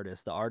about the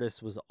artist. The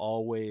artist was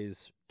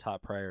always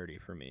top priority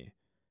for me.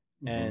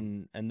 Hmm.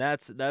 And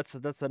that's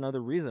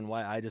another reason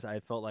why I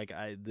felt like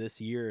I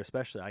this year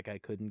especially like I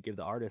couldn't give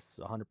the artists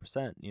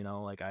 100%,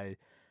 like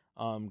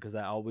because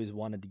I always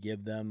wanted to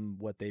give them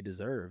what they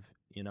deserve,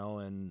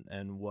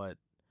 and what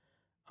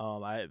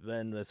I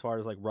then as far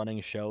as like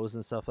running shows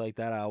and stuff like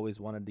that, I always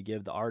wanted to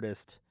give the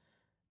artist,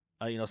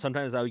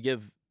 sometimes I would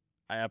give,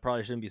 I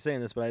probably shouldn't be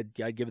saying this, but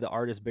I'd give the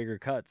artist bigger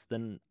cuts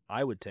than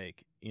I would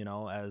take,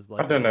 as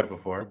like I've done that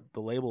before.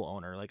 the label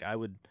owner. Like I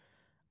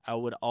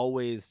would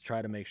always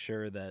try to make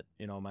sure that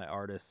my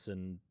artists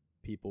and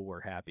people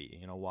were happy,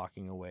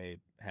 walking away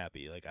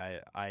happy. Like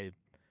I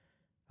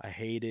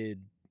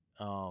hated,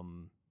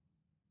 um,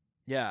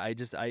 yeah,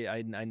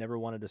 I never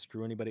wanted to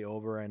screw anybody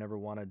over. I never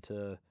wanted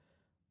to,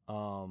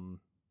 um,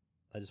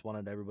 I just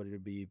wanted everybody to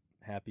be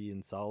happy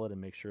and solid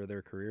and make sure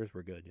their careers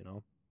were good.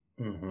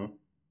 Hmm.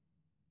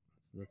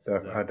 That's I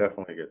exactly,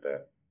 definitely get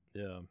that.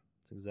 yeah,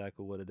 that's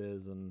exactly what it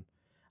is. And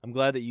I'm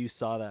glad that you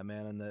saw that,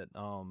 man, and that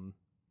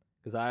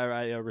because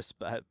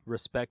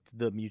respect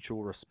the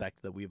mutual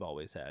respect that we've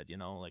always had. You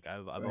know, like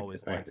I've Thank you,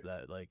 always thank liked you.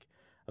 that.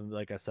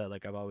 Like I said,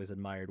 like I've always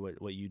admired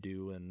what you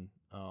do, and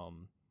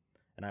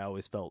I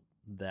always felt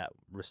that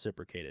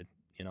reciprocated.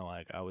 You know,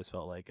 like I always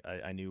felt like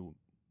I knew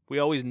we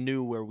always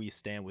knew where we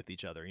stand with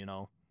each other. You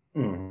know,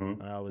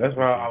 and I always That's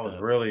why I appreciate was that.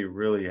 really,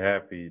 really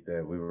happy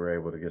that we were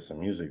able to get some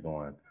music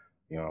going.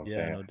 You know what I'm Yeah,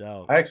 saying? no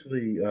doubt.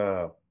 Actually,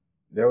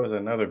 there was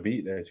another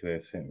beat that you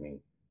had sent me.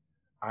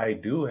 I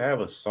do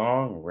have a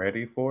song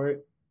ready for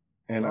it,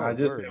 and Oh, I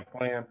just been word.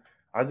 playing.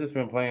 I just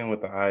been playing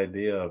with the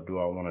idea of do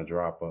I want to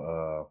drop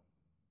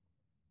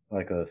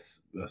like a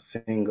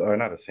single or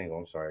not a single?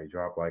 I'm sorry,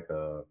 drop like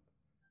a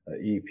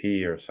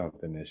EP or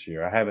something this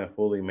year. I haven't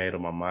fully made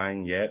up my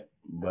mind yet,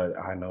 but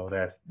I know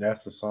that's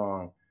a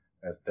song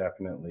that's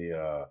definitely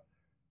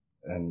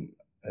an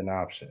an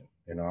option.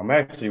 You know, I'm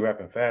actually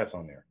rapping fast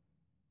on there.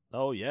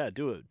 Oh yeah,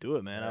 do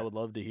it, man. I Yeah, would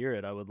love to hear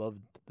it. I would love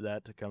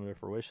that to come to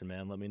fruition,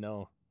 man. Let me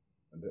know.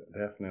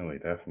 definitely,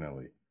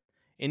 definitely.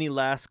 Any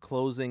last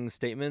closing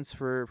statements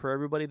for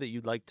everybody that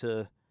you'd like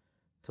to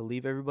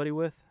leave everybody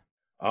with?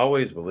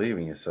 Always believe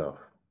in yourself.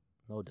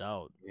 No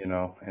doubt. You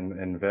know, and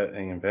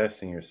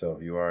invest in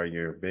yourself. You are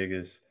your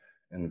biggest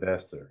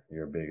investor,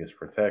 your biggest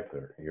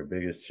protector, your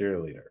biggest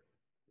cheerleader.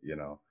 You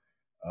know,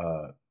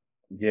 uh,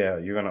 yeah,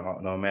 you're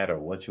gonna no matter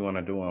what you want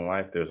to do in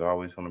life, there's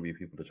always going to be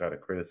people to try to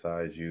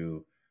criticize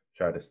you,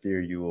 try to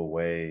steer you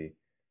away.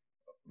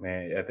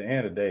 Man, at the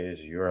end of the day,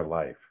 it's your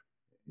life.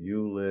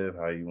 You live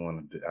how you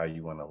want to how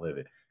you want to live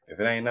it. If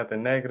it ain't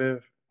nothing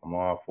negative, I'm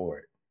all for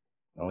it.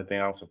 The only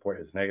thing I'll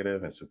support is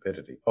negative and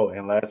stupidity. Oh,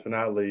 and last but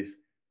not least,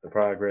 the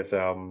Progress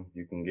album.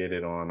 You can get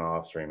it on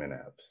all streaming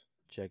apps.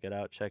 Check it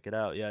out. Check it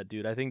out. Yeah,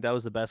 dude. I think that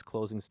was the best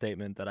closing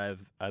statement that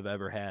I've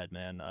ever had,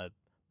 man.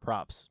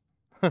 Props.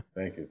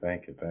 Thank you,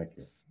 thank you, thank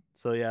you.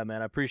 So yeah,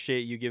 man. I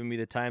appreciate you giving me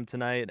the time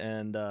tonight,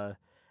 and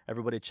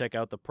everybody check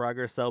out the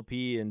Progress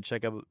LP and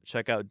check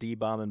out D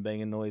Bomb and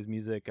Bangin' Noise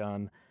music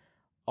on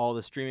all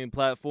the streaming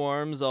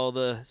platforms, all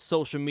the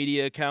social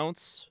media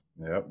accounts.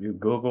 Yep, you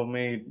Google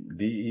me,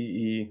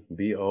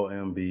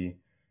 DEEBOMB.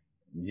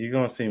 You're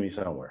gonna see me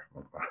somewhere.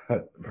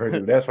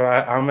 That's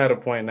why I'm at a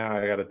point now.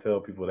 I gotta tell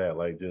people that,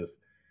 like, just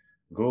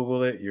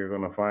Google it. You're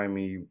gonna find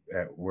me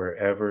at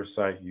wherever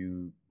site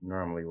you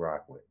normally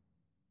rock with.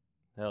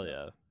 Hell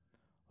yeah.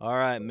 All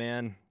right,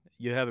 man.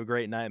 You have a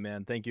great night,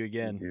 man. Thank you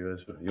again.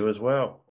 You as well.